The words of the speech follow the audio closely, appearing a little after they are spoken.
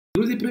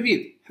Друзі,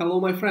 привіт! Hello,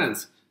 my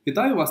friends!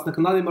 Вітаю вас на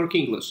каналі Mark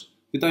English.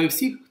 Вітаю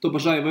всіх, хто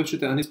бажає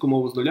вивчити англійську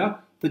мову з нуля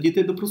та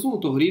дійти до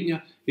просунутого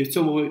рівня, і в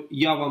цьому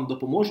я вам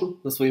допоможу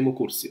на своєму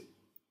курсі.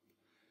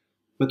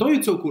 Метою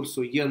цього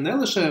курсу є не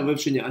лише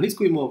вивчення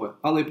англійської мови,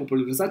 але й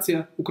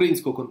популяризація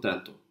українського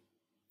контенту.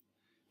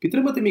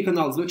 Підтримати мій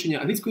канал з вивчення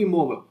англійської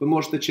мови ви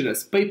можете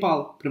через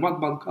PayPal,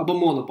 PrivatBank або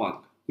Monobank.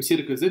 Усі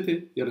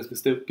реквізити я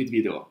розмістив під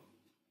відео.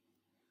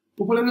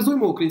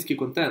 Популяризуємо український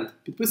контент,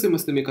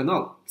 підписуємося на мій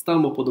канал,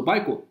 ставимо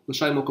вподобайку,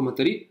 лишаємо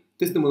коментарі,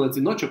 тиснемо на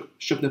дзвіночок,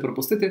 щоб не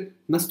пропустити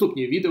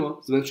наступні відео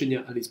з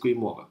вивчення англійської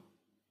мови.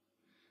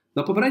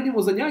 На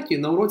попередньому занятті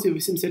на уроці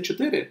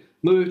 84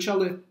 ми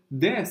вивчали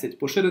 10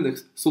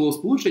 поширених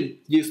словосполучень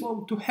з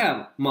дієсловом to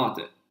have –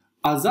 мати.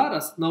 А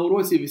зараз на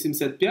уроці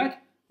 85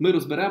 ми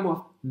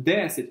розберемо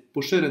 10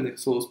 поширених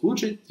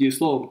словосполучень з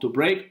дієсловом to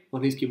break в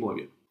англійській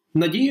мові.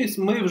 Надіюсь,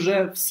 ми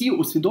вже всі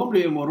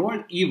усвідомлюємо роль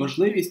і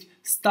важливість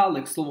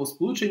сталих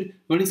словосполучень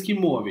в англійській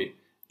мові.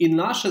 І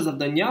наше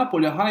завдання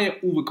полягає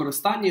у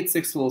використанні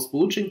цих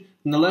словосполучень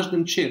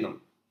належним чином,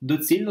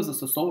 доцільно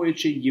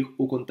застосовуючи їх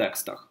у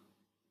контекстах.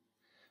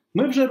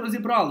 Ми вже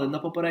розібрали на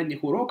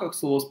попередніх уроках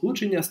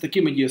словосполучення з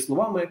такими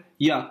дієсловами,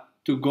 як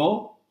to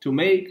go, to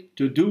make,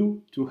 to do,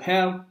 to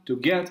have,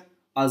 to get,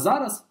 а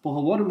зараз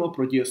поговоримо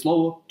про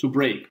дієслово to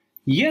break.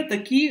 Є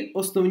такі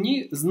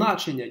основні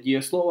значення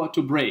дієслова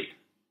to break.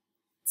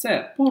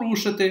 Це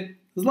порушити,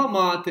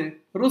 зламати,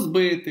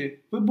 розбити,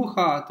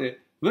 вибухати,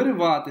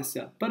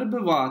 вириватися,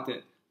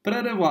 перебивати,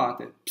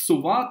 переривати,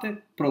 псувати,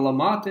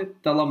 проламати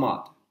та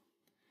ламати.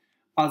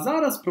 А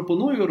зараз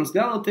пропоную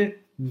розглянути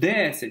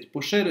 10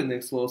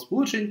 поширених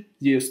словосполучень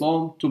з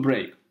дієсловом to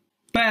break.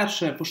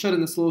 Перше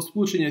поширене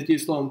словосполучення з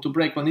дієсловом to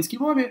break в англійській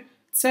мові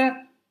 –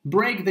 це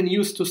break the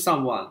news to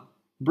someone.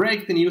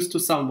 Break the news to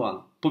someone.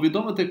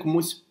 Повідомити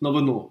комусь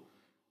новину.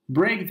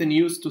 Break the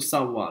news to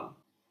someone.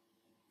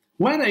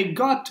 When I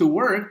got to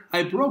work,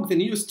 I broke the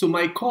news to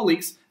my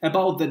colleagues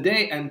about the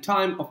day and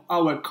time of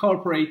our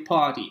corporate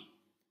party.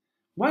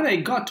 When I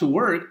got to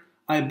work,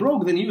 I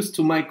broke the news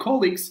to my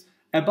colleagues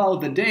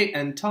about the day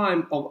and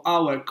time of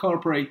our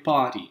corporate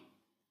party.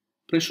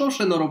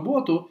 Прийшовши на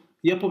роботу,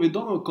 я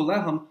повідомив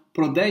колегам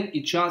про день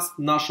і час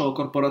нашого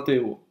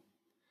корпоративу.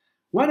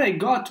 When I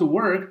got to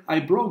work,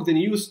 I broke the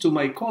news to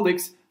my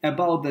colleagues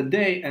about the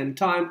day and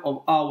time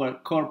of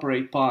our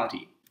corporate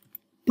party.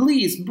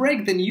 Please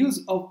break the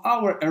news of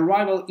our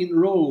arrival in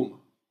Rome.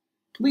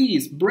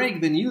 Please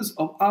break the news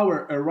of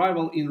our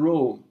arrival in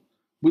Rome.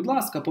 Будь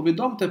ласка,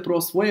 повідомте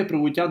про своє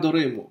прибуття до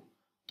Риму.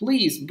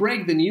 Please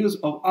break the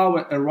news of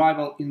our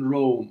arrival in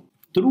Rome.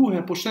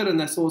 Друге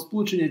поширене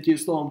словосполучення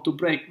дієсловом to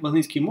break в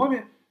англійській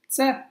мові –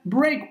 це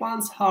break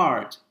one's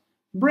heart.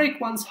 Break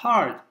one's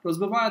heart –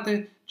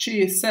 розбивати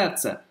чиєсь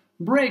серце.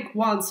 Break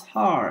one's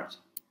heart.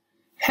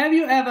 Have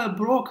you ever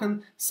broken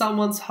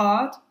someone's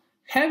heart?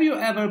 Have you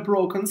ever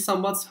broken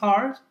someone's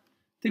heart?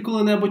 Ти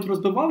коли-небудь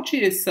розбивав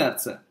чиєсь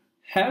серце?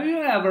 Have you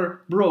ever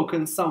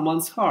broken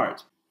someone's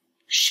heart?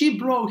 She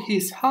broke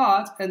his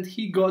heart and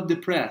he got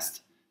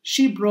depressed.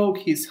 She broke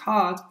his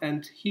heart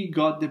and he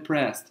got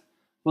depressed.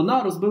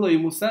 Вона розбила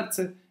йому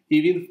серце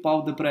і він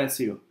впав в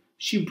депресію.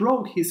 She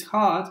broke his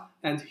heart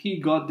and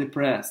he got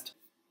depressed.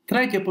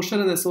 Третє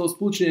поширене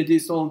словосполучення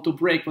дієсловом to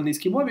break в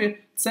англійській мові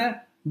 –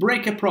 це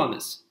break a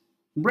promise.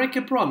 Break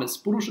a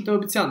promise – порушити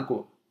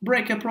обіцянку.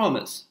 Break a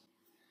promise.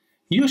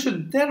 You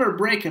should never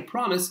break a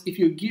promise if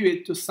you give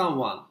it to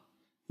someone.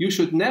 You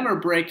should never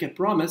break a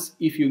promise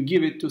if you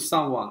give it to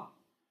someone.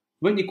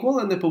 Ви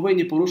ніколи не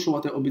повинні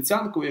порушувати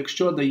обіцянку,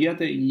 якщо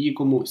даєте її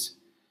комусь.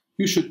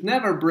 You should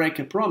never break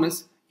a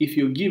promise if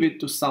you give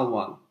it to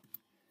someone.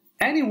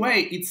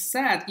 Anyway, it's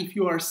sad if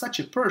you are such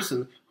a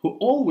person who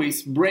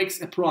always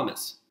breaks a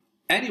promise.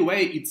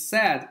 Anyway, it's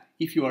sad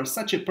if you are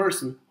such a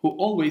person who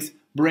always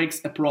breaks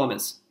a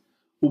promise.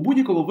 У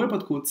будь-якому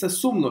випадку це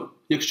сумно,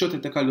 якщо ти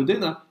така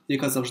людина,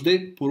 яка завжди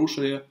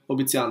порушує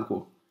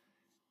обіцянку.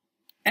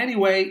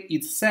 Anyway,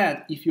 it's sad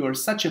if you are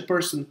such a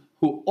person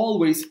who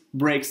always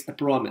breaks a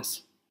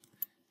promise.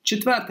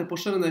 Четверте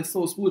поширене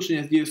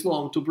словосполучення з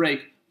дієсловом to break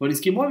в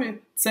англійській мові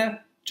 –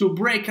 це to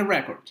break a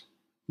record.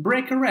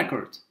 Break a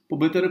record –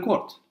 побити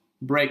рекорд.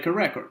 Break a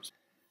record.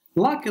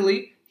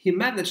 Luckily, he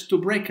managed to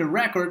break a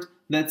record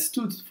that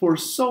stood for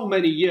so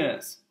many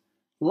years.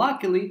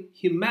 Luckily,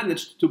 he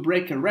managed to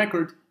break a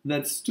record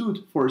that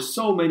stood for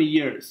so many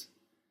years.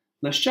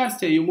 На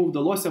щастя, йому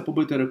вдалося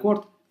побити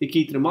рекорд,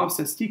 який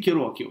тримався стільки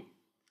років.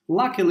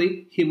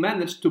 Luckily, he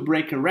managed to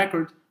break a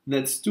record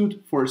that stood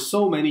for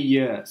so many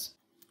years.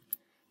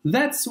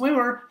 That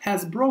swimmer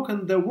has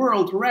broken the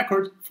world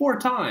record 4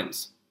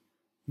 times.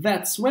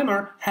 That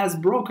swimmer has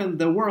broken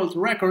the world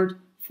record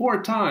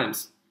 4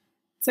 times.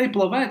 Цей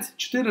плавець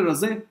 4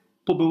 рази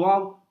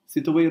побивав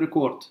світовий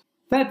рекорд.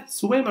 That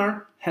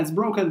swimmer has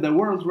broken the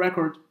world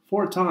record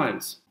 4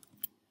 times.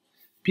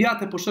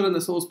 П'яте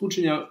поширене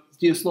словосполучення з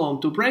дієсловом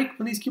to break в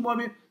англійській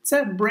мові –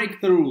 це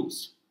break the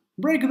rules.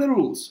 Break the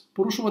rules –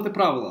 порушувати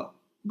правила.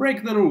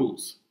 Break the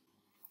rules.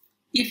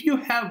 If you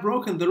have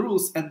broken the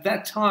rules at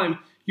that time,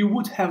 you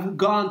would have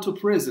gone to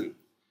prison.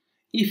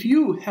 If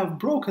you have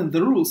broken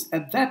the rules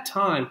at that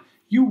time,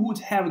 you would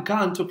have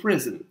gone to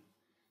prison.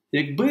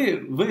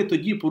 Якби ви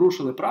тоді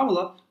порушили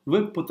правила,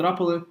 ви б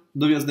потрапили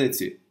до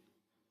в'язниці.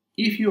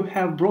 If you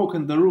have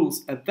broken the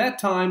rules at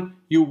that time,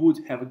 you would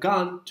have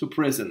gone to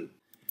prison.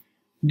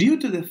 Due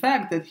to the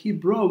fact that he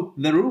broke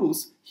the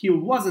rules, he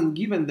wasn't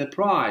given the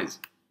prize.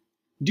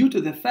 Due to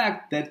the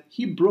fact that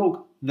he broke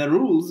the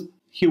rules,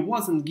 he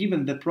wasn't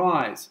given the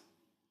prize.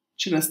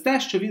 Через те,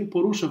 що він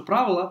порушив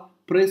правила,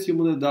 приз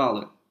йому не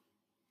дали.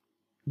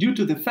 Due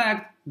to the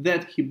fact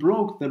that he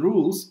broke the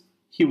rules,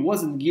 he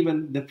wasn't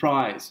given the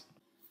prize.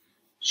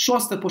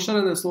 Шосте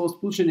поширене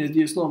словосполучення з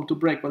дієсловом to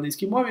break в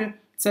англійській мові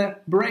 –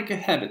 це break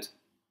a habit.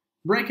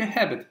 Break a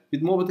habit –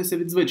 відмовитися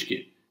від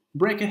звички.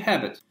 Break a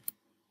habit.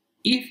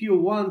 If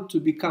you want to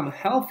become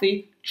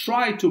healthy,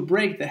 try to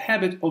break the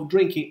habit of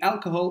drinking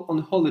alcohol on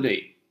holiday.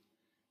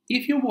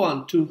 If you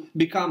want to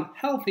become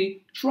healthy,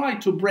 try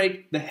to break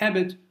the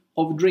habit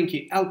of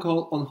drinking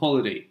alcohol on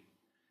holiday.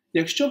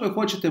 Якщо ви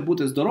хочете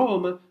бути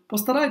здоровими,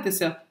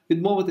 постарайтеся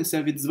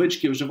відмовитися від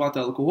звички вживати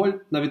алкоголь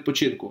на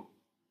відпочинку.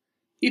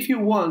 If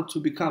you want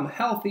to become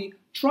healthy,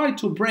 try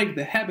to break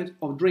the habit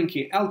of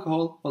drinking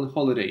alcohol on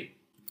holiday.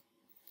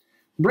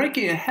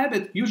 Breaking a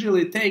habit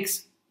usually takes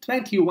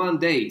 21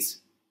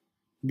 days.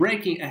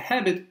 Breaking a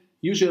habit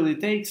usually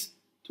takes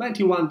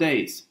 21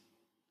 days.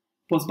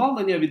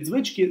 Позбавлення від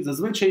звички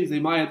зазвичай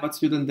займає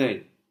 21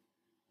 день.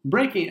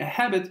 Breaking a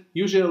habit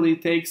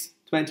usually takes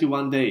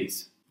 21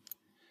 days.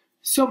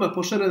 Сьоме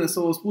поширене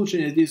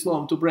словосполучення з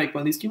дієсловом to break в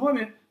англійській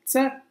мові –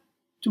 це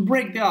to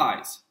break the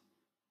ice.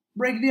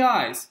 Break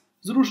the ice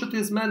 –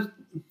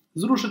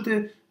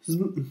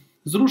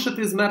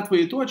 зрушити з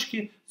мертвої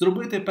точки,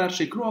 зробити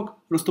перший крок,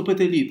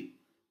 розтопити лід.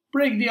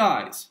 Break the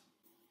ice.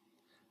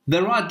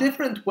 There are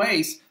different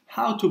ways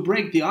how to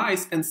break the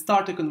ice and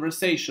start a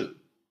conversation.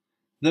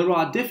 There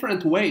are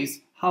different ways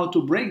how to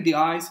break the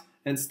ice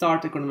and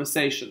start a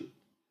conversation.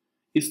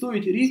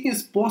 Існують різні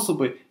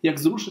способи, як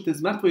зрушити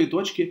з мертвої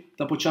точки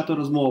та почати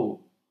розмову.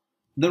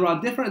 There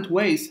are different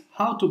ways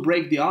how to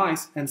break the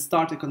ice and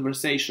start a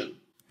conversation.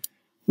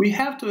 We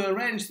have to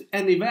arrange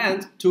an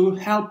event to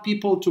help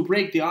people to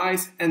break the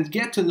ice and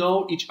get to know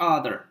each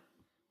other.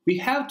 We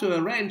have to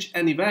arrange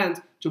an event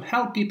to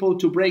help people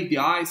to break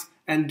the ice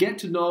and get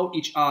to know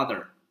each other.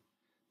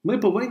 Ми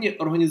повинні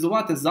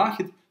організувати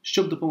захід,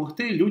 щоб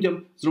допомогти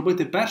людям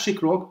зробити перший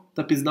крок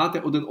та пізнати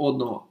один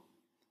одного.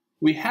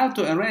 We have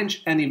to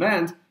arrange an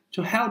event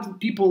to help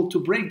people to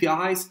break the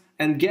ice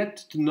and get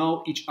to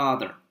know each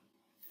other.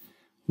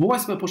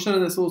 Восьме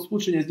поширене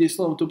словосполучення з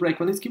дієсловом to break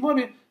в англійській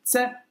мові –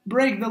 це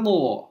break the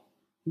law.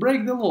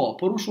 Break the law –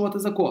 порушувати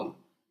закон.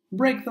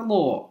 Break the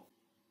law.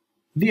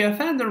 The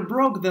offender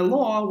broke the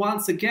law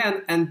once again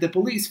and the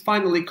police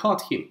finally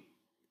caught him.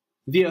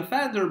 The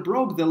offender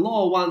broke the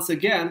law once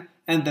again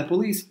and the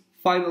police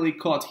finally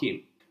caught him.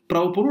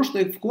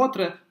 Правопорушник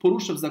вкотре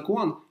порушив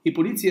закон, і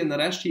поліція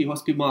нарешті його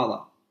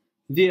спіймала.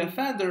 The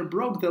offender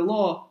broke the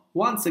law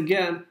once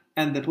again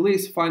and the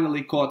police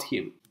finally caught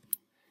him.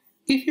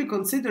 If you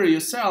consider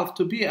yourself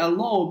to be a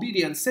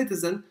law-obedient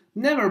citizen,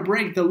 never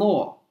break the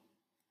law.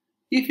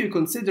 If you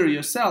consider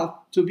yourself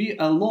to be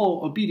a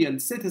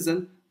law-obedient citizen,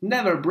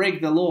 never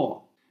break the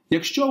law.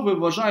 Якщо ви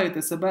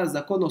вважаєте себе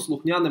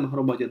законослухняним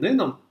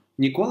громадянином,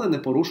 ніколи не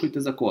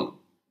порушуйте закон.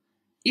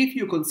 If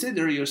you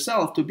consider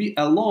yourself to be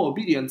a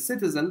law-obedient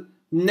citizen,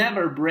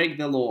 never break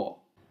the law.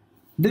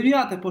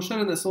 Дев'яте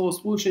поширене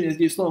словосполучення з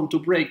дієсловом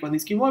to break в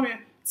англійській мові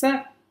 –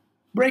 це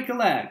break a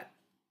leg.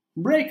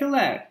 Break a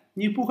leg.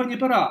 Ні пуха, ні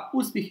пера.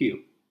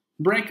 Успіхів.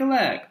 Break a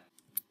leg.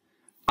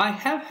 I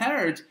have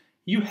heard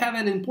you have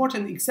an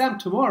important exam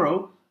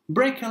tomorrow.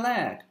 Break a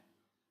leg.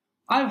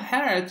 I've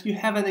heard you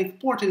have an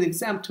important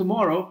exam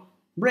tomorrow.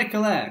 Break a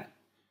leg.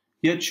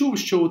 Я чув,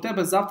 що у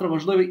тебе завтра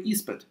важливий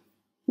іспит.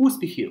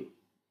 Успіхів.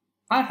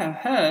 I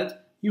have heard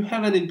you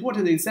have an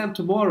important exam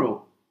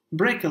tomorrow.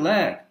 Break a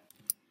leg.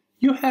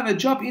 You have a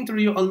job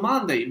interview on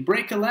Monday.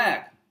 Break a leg.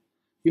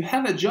 You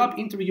have a job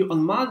interview on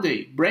Monday.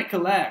 Break a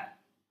leg.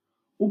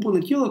 У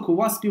понеділок у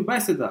вас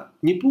співбесіда.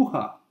 Ні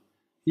пуха.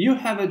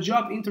 You have a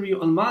job interview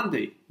on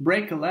Monday.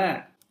 Break a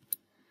leg.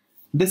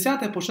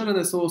 Десяте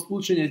поширене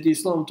словосполучення з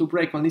дієсловом to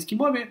break в англійській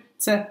мові –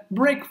 це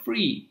break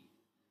free.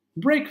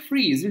 Break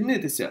free –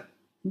 звільнитися.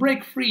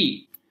 Break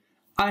free.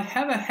 I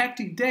have a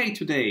hectic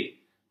day today,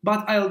 but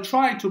I'll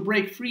try to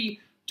break free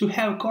to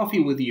have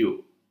coffee with you.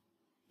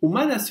 У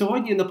мене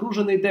сьогодні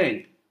напружений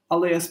день,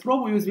 але я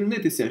спробую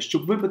звільнитися,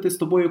 щоб випити з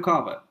тобою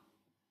кави.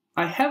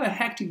 I have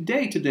a hectic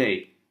day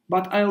today,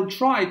 but I'll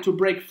try to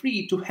break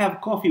free to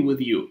have coffee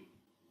with you.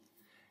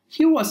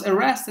 He was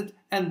arrested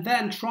and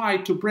then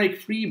tried to break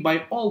free by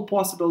all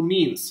possible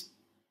means.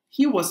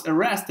 He was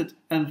arrested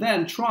and then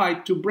tried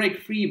to break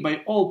free by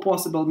all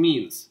possible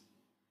means.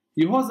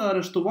 Його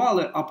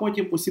заарештували, а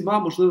потім усіма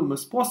можливими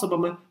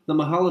способами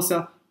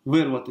намагалися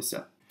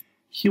вирватися.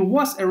 He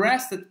was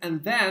arrested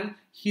and then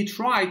he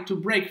tried to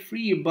break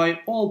free by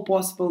all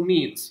possible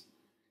means.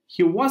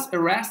 He was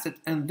arrested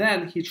and then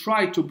he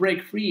tried to break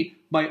free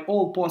by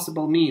all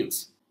possible means.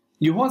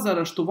 Його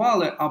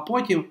заарештували, а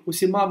потім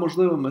усіма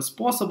можливими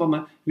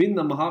способами він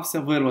намагався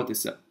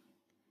вирватися.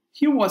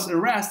 He was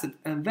arrested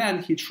and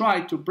then he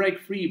tried to break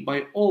free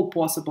by all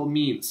possible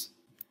means.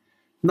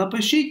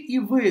 Напишіть і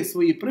ви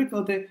свої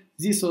приклади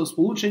зі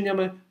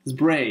словосполученнями з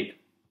break.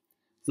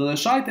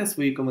 Залишайте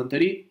свої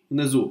коментарі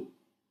внизу.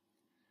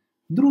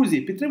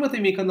 Друзі,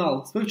 підтримати мій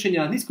канал з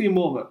вивчення англійської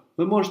мови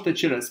ви можете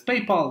через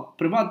PayPal,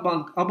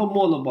 PrivatBank або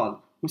Monobank.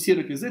 Усі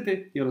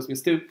реквізити я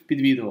розмістив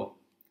під відео.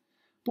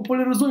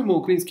 Популяризуємо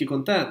український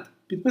контент,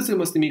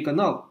 підписуємось на мій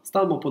канал,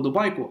 ставимо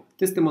подобайку,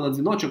 тиснемо на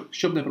дзвіночок,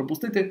 щоб не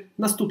пропустити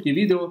наступні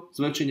відео з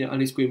вивчення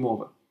англійської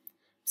мови.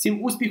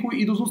 Всім успіху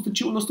і до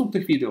зустрічі у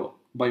наступних відео.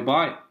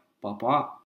 Бай-бай, па-па!